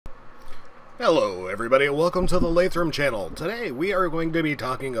Hello everybody, welcome to the Laythrom channel. Today we are going to be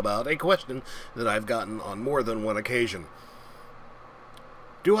talking about a question that I've gotten on more than one occasion.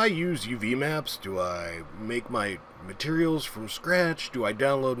 Do I use UV maps? Do I make my materials from scratch? Do I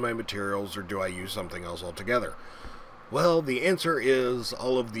download my materials, or do I use something else altogether? Well, the answer is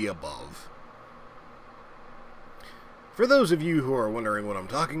all of the above. For those of you who are wondering what I'm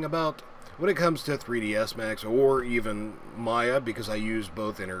talking about, when it comes to 3ds Max or even Maya, because I use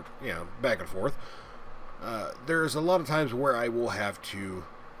both back and forth, there's a lot of times where I will have to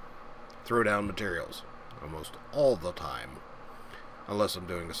throw down materials, almost all the time, unless I'm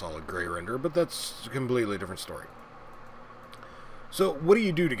doing a solid gray render, but that's a completely different story. So what do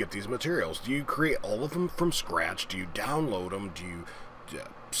you do to get these materials? Do you create all of them from scratch? Do you download them? Do you,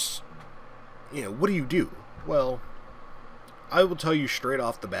 what do you do? Well, I will tell you straight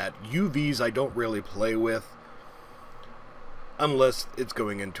off the bat, UVs I don't really play with unless it's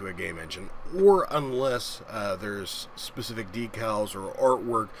going into a game engine, or unless there's specific decals or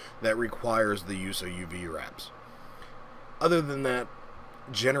artwork that requires the use of UV wraps. Other than that,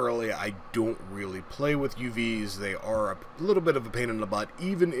 generally I don't really play with UVs. They are a little bit of a pain in the butt.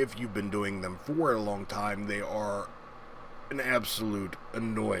 Even if you've been doing them for a long time, they are an absolute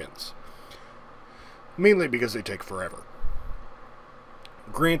annoyance. Mainly because they take forever.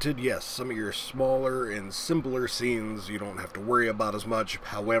 Granted, yes, some of your smaller and simpler scenes you don't have to worry about as much.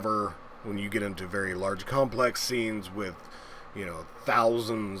 However, when you get into very large complex scenes with,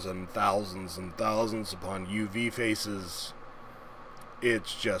 thousands and thousands and thousands upon UV faces,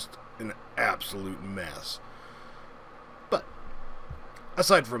 it's just an absolute mess. But,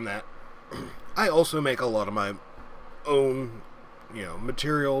 aside from that, I also make a lot of my own,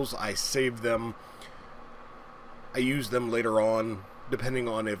 materials. I save them. I use them later on, depending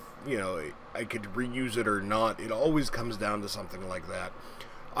on if, I could reuse it or not. It always comes down to something like that.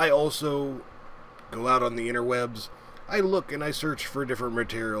 I also go out on the interwebs. I look and I search for different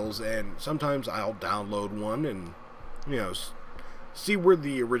materials, and sometimes I'll download one and, see where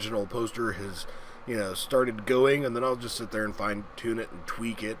the original poster has, started going, and then I'll just sit there and fine-tune it and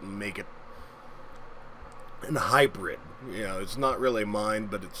tweak it and make it a hybrid. It's not really mine,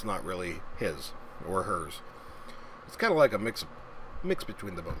 but it's not really his or hers. It's kind of like a mix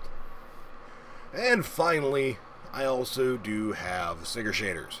between the both. And finally, I also do have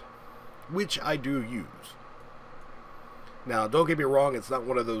SIGERSHADERS, which I do use. Now, don't get me wrong, it's not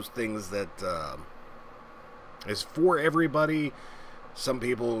one of those things that is for everybody. Some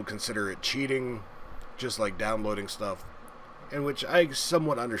people consider it cheating, just like downloading stuff, in which I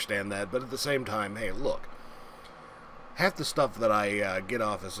somewhat understand that, but at the same time, hey, look, half the stuff that I get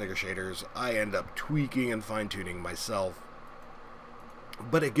off of SIGERSHADERS, I end up tweaking and fine-tuning myself.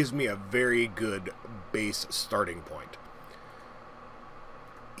 But it gives me a very good base starting point.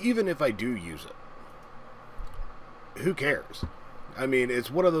 Even if I do use it, who cares? I mean, it's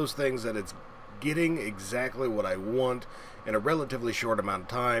one of those things that it's getting exactly what I want in a relatively short amount of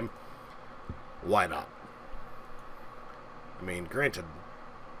time. Why not? I mean, granted,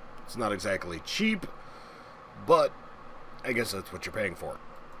 it's not exactly cheap, but I guess that's what you're paying for.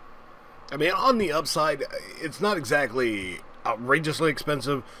 I mean, on the upside, it's not exactly outrageously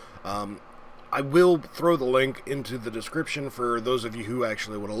expensive. I will throw the link into the description for those of you who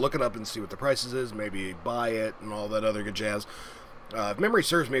actually want to look it up and see what the prices is, maybe buy it and all that other good jazz. If memory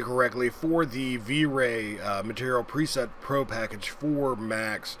serves me correctly, for the V-Ray Material Preset Pro package for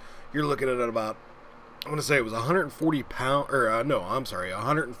Max, you're looking at about, I want to say it was 140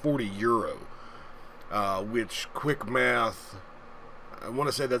 euro, which, quick math, I want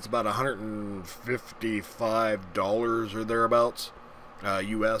to say that's about $155 or thereabouts,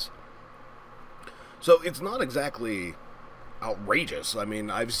 US. So it's not exactly outrageous. I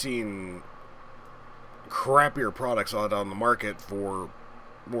mean, I've seen crappier products out on the market for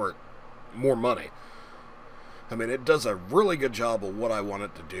more money. I mean, it does a really good job of what I want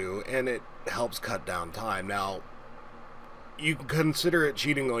it to do, and it helps cut down time. Now, you can consider it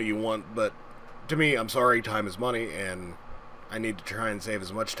cheating all you want, but to me, I'm sorry, time is money, and I need to try and save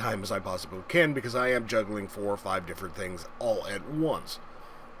as much time as I possibly can, because I am juggling 4 or 5 different things all at once.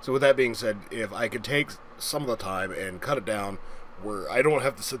 So with that being said, if I could take some of the time and cut it down where I don't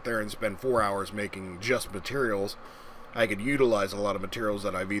have to sit there and spend 4 hours making just materials, I could utilize a lot of materials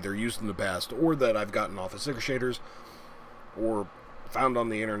that I've either used in the past or that I've gotten off of SIGERSHADERS or found on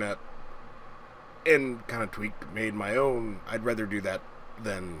the internet and kind of tweaked, made my own. I'd rather do that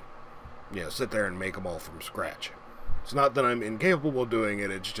than, sit there and make them all from scratch. It's not that I'm incapable of doing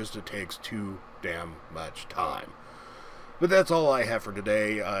it, it's just it takes too damn much time. But that's all I have for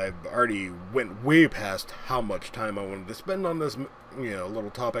today. I've already went way past how much time I wanted to spend on this,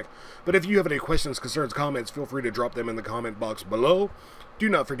 little topic. But if you have any questions, concerns, comments, feel free to drop them in the comment box below. Do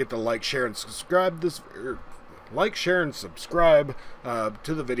not forget to like, share, and subscribe to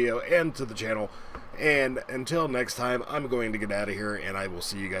the video and to the channel. And until next time, I'm going to get out of here, and I will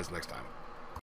see you guys next time.